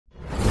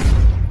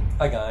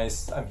Hi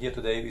guys, I'm here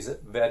today with a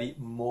very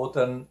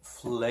modern,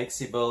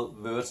 flexible,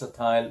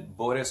 versatile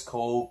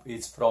Borescope.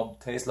 It's from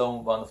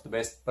Teslong, one of the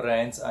best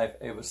brands I've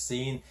ever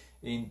seen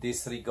in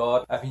this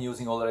regard. I've been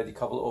using already a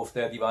couple of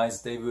their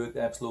devices. They work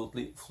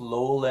absolutely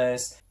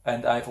flawless,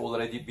 and I've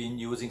already been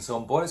using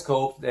some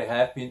Borescopes. They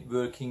have been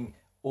working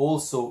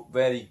also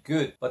very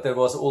good, but there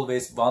was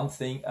always one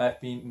thing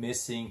I've been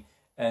missing,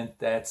 and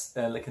that's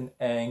like an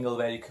angle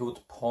where you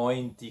could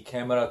point the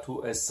camera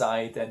to a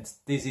side, and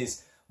this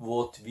is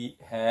what we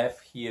have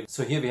here.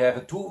 So here we have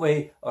a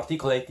two-way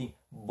articulating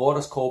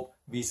Borescope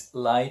with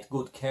light,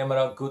 good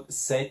camera, good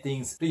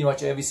settings, pretty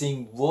much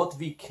everything what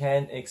we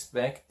can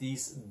expect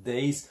these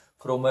days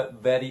from a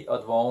very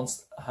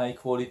advanced, high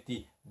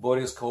quality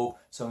Borescope.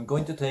 So I'm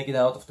going to take it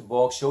out of the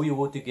box, show you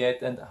what you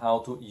get and how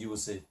to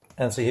use it.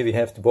 And so here we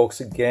have the box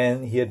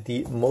again, here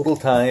the model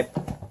type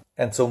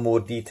and some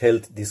more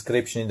detailed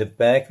description in the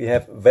back. We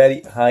have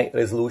very high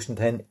resolution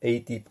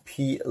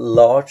 1080p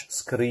large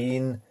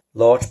screen,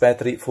 large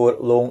battery for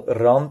long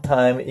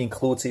runtime,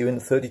 includes even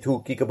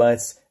 32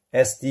 gigabytes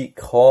SD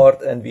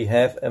card, and we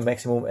have a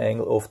maximum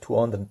angle of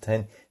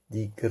 210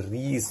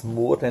 degrees,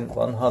 more than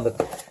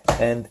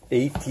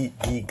 180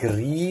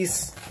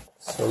 degrees.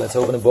 So let's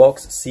open the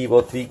box, see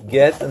what we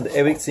get, and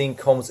everything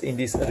comes in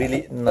this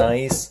really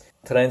nice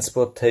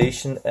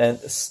transportation and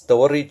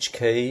storage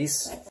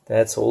case.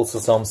 That's also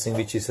something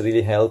which is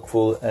really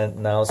helpful.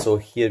 And now, so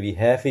here we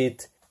have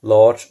it,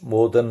 large,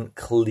 modern,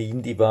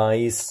 clean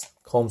device.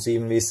 Comes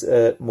even with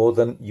a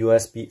modern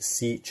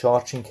USB-C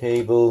charging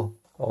cable.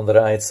 On the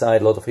right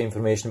side, a lot of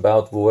information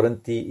about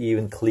warranty,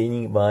 even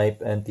cleaning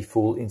wipe, and the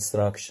full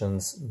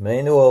instructions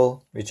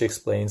manual, which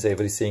explains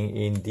everything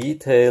in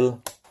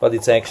detail. But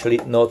it's actually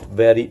not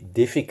very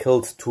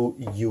difficult to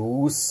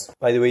use.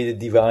 By the way, the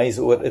device,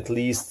 or at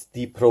least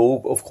the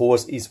probe, of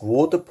course, is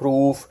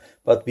waterproof,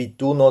 but we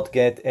do not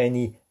get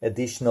any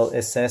additional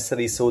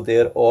accessories, so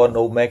there are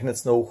no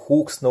magnets, no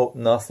hooks, no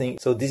nothing.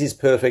 So this is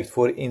perfect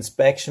for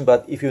inspection,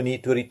 but if you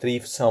need to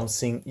retrieve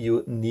something,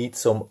 you need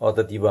some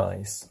other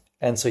device.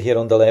 And so here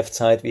on the left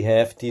side we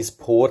have these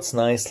ports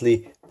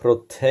nicely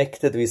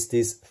protected with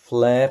this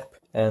flap,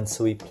 and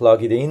so we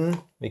plug it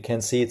in. We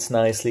can see it's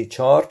nicely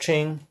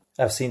charging.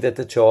 I've seen that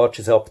the charge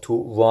is up to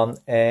 1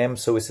 amp,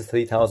 so with a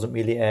 3000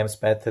 milliamps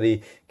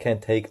battery can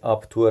take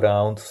up to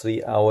around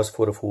 3 hours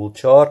for a full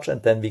charge,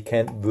 and then we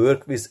can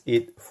work with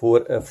it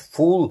for a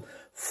full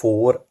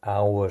 4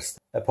 hours.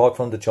 Apart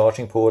from the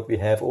charging port, we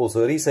have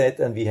also a reset,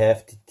 and we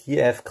have the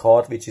TF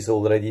card, which is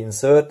already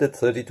inserted,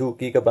 32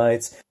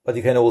 gigabytes, but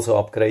you can also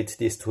upgrade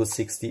this to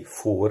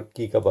 64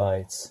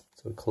 gigabytes.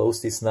 So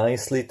close this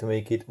nicely to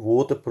make it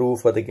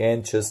waterproof, but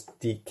again, just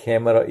the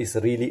camera is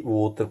really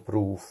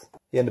waterproof.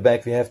 Here in the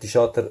back we have the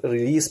shutter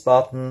release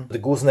button. The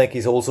gooseneck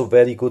is also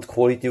very good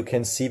quality. You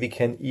can see we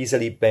can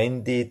easily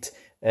bend it,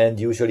 and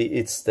usually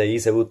it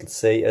stays, I would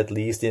say, at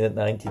least in a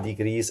 90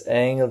 degrees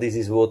angle. This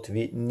is what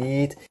we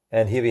need.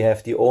 And here we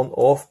have the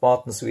on-off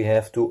buttons. We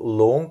have to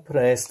long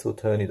press to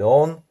turn it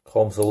on.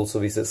 Comes also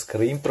with a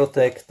screen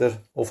protector.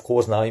 Of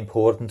course, now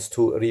important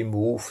to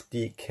remove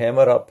the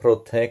camera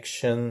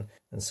protection.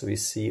 And so we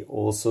see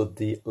also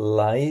the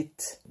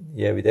light.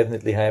 Yeah, we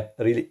definitely have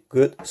really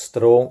good,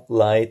 strong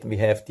light. We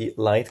have the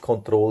light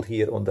control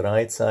here on the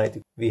right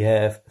side. We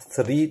have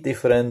 3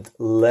 different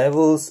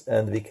levels,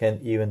 and we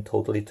can even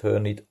totally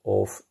turn it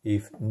off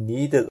if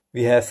needed.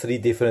 We have 3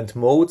 different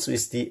modes.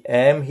 With the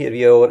AM, here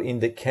we are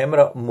in the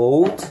camera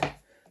mode.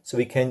 So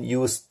we can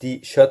use the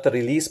shutter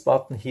release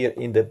button here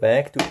in the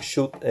back to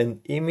shoot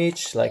an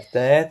image like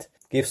that.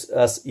 Gives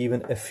us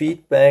even a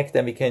feedback.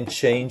 Then we can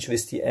change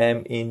with the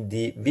AM in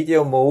the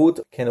video mode.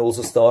 Can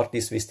also start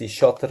this with the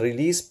shutter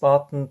release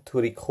button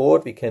to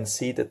record. We can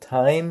see the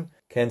time,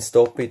 can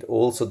stop it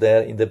also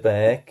there in the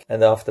back.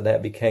 And after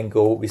that we can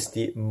go with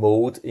the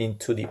mode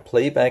into the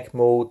playback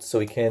mode. So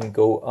we can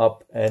go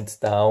up and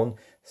down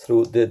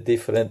through the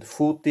different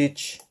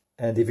footage.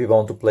 And if we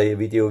want to play a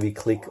video, we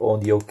click on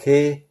the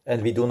OK.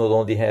 And we do not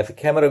only have a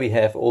camera, we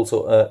have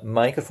also a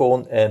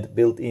microphone and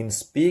built-in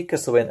speaker.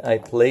 So when I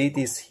play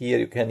this here,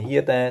 you can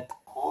hear that.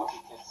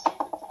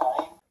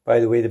 By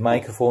the way, the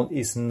microphone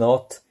is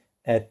not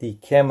at the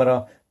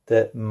camera.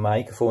 The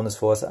microphone, as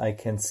far as I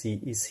can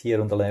see, is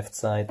here on the left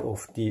side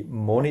of the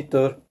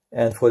monitor.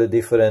 And for the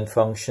different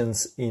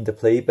functions in the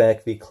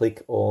playback, we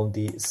click on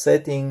the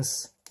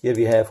settings. Here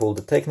we have all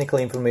the technical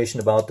information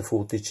about the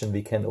footage, and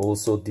we can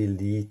also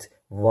delete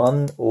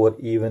one or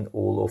even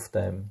all of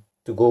them.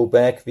 To go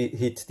back, we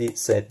hit the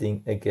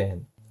setting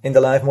again. In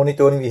the live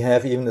monitoring, we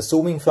have even a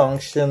zooming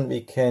function.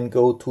 We can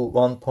go to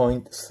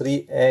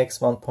 1.3x,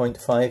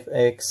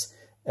 1.5x,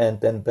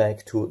 and then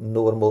back to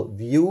normal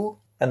view.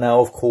 And now,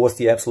 of course,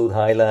 the absolute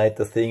highlight,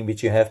 the thing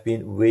which you have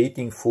been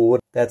waiting for,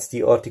 that's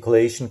the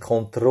articulation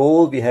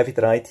control. We have it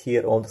right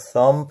here on the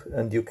thumb,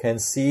 and you can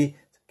see, you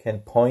can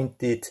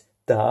point it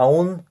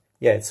down.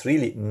 Yeah, it's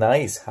really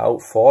nice how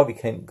far we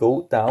can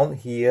go down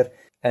here,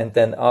 and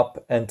then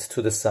up and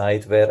to the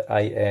side where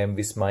I am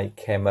with my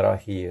camera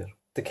here.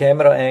 The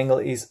camera angle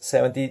is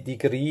 70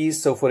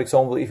 degrees. So for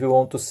example, if you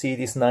want to see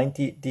this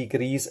 90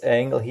 degrees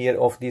angle here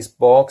of this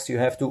box, you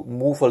have to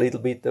move a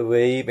little bit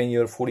away. When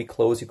you're fully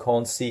close, you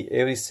can't see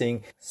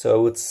everything. So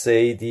I would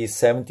say the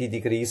 70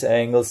 degrees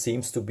angle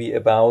seems to be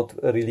about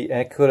really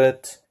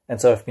accurate.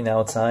 And so I've been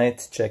outside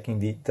checking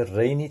the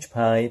drainage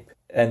pipe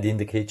and in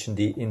the kitchen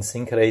the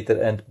incinerator,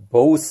 and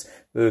both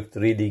worked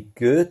really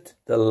good.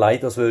 The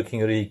light was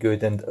working really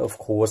good, and of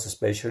course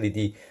especially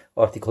the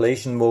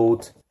articulation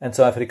mode. And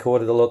so I've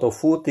recorded a lot of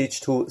footage.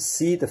 To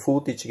see the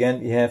footage again,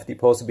 we have the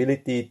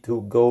possibility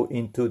to go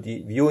into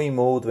the viewing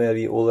mode where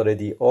we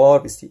already are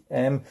with the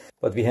M,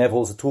 but we have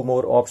also two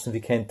more options. We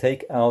can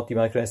take out the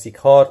microSD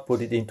card,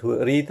 put it into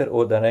a reader,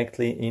 or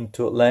directly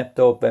into a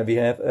laptop when we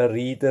have a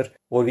reader,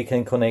 or we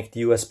can connect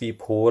the USB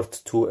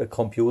port to a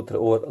computer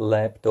or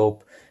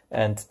laptop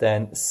and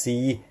then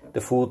see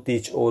the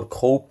footage or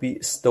copy,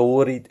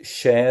 store it,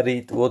 share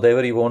it,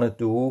 whatever you want to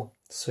do.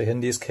 So in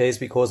this case,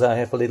 because I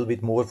have a little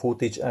bit more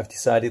footage, I've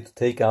decided to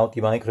take out the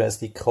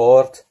microSD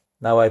card.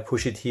 Now I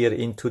push it here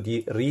into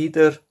the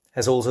reader.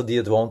 Has also the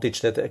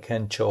advantage that I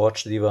can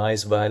charge the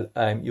device while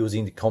I'm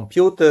using the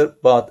computer,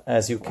 but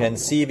as you can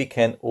see, we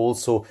can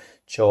also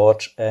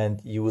charge and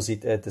use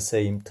it at the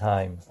same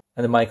time.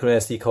 And the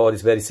microSD card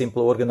is very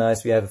simple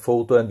organized. We have a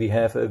photo and we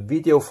have a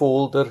video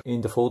folder.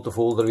 In the photo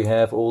folder we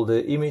have all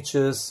the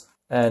images,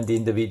 and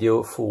in the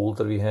video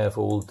folder we have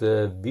all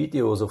the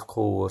videos, of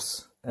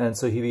course. And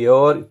so here we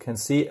are, you can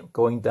see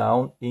going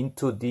down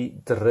into the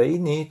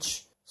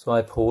drainage. So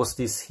I pause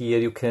this here,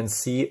 you can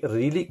see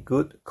really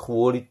good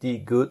quality,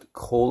 good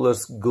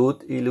colors,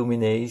 good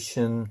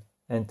illumination.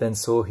 And then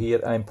so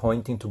here I'm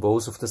pointing to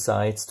both of the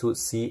sides to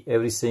see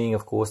everything.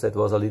 Of course that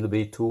was a little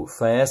bit too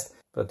fast,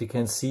 but you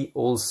can see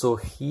also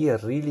here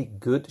really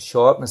good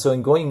sharpness. So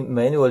I'm going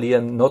manually,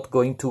 I'm not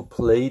going to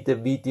play the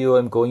video,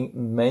 I'm going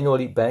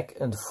manually back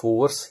and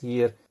forth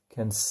here.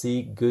 Can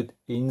see good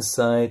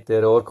inside.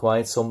 There are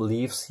quite some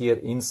leaves here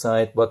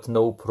inside, but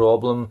no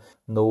problem.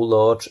 No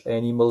large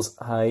animals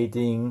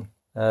hiding.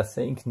 I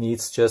think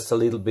needs just a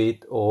little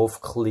bit of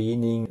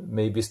cleaning,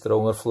 maybe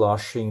stronger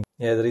flushing.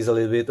 Yeah, there is a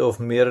little bit of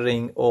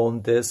mirroring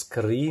on the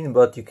screen,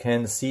 but you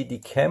can see the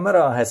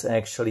camera has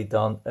actually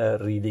done a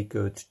really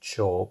good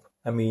job.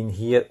 I mean,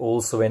 here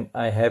also when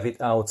I have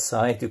it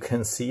outside, you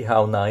can see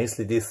how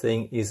nicely this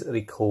thing is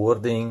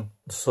recording.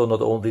 So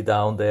not only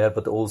down there,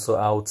 but also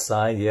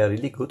outside. Yeah,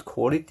 really good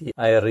quality.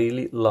 I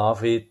really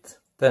love it.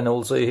 Then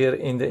also here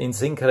in the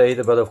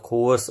incinerator, but of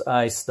course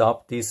I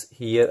stopped this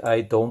here.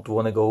 I don't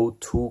want to go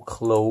too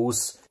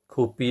close.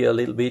 Could be a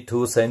little bit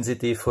too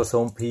sensitive for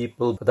some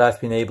people, but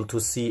I've been able to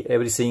see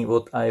everything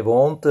what I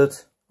wanted.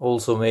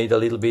 Also made a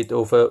little bit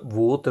of a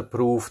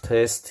waterproof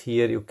test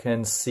here. You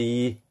can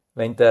see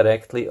went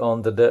directly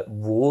under the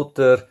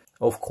water.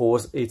 Of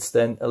course it's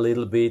then a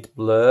little bit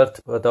blurred,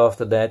 but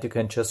after that you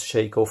can just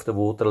shake off the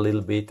water a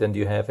little bit and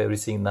you have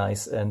everything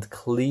nice and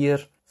clear.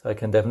 So I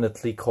can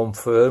definitely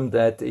confirm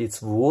that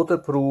it's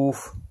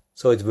waterproof.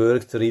 So it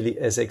worked really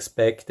as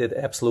expected.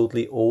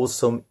 Absolutely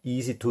awesome,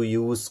 easy to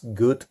use,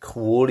 good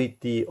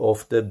quality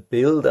of the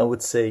build, I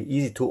would say,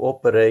 easy to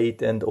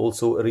operate, and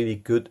also really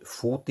good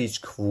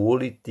footage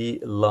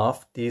quality.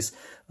 Love this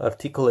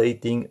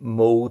articulating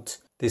mode.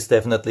 This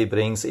definitely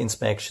brings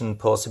inspection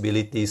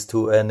possibilities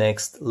to a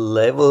next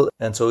level.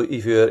 And so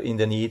if you're in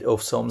the need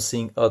of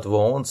something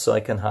advanced, so I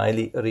can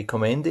highly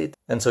recommend it.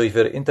 And so if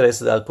you're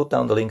interested, I'll put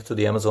down the link to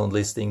the Amazon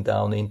listing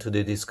down into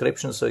the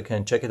description, so you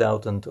can check it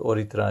out and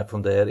order it right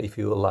from there if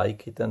you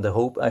like it. And I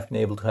hope I've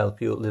been able to help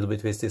you a little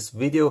bit with this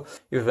video.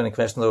 If you have any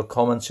questions or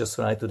comments, just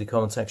write to the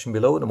comment section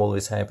below. I'm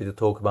always happy to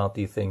talk about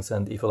these things.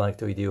 And if you like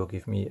the video,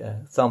 give me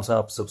a thumbs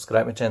up,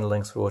 subscribe my channel.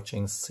 Thanks for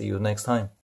watching. See you next time.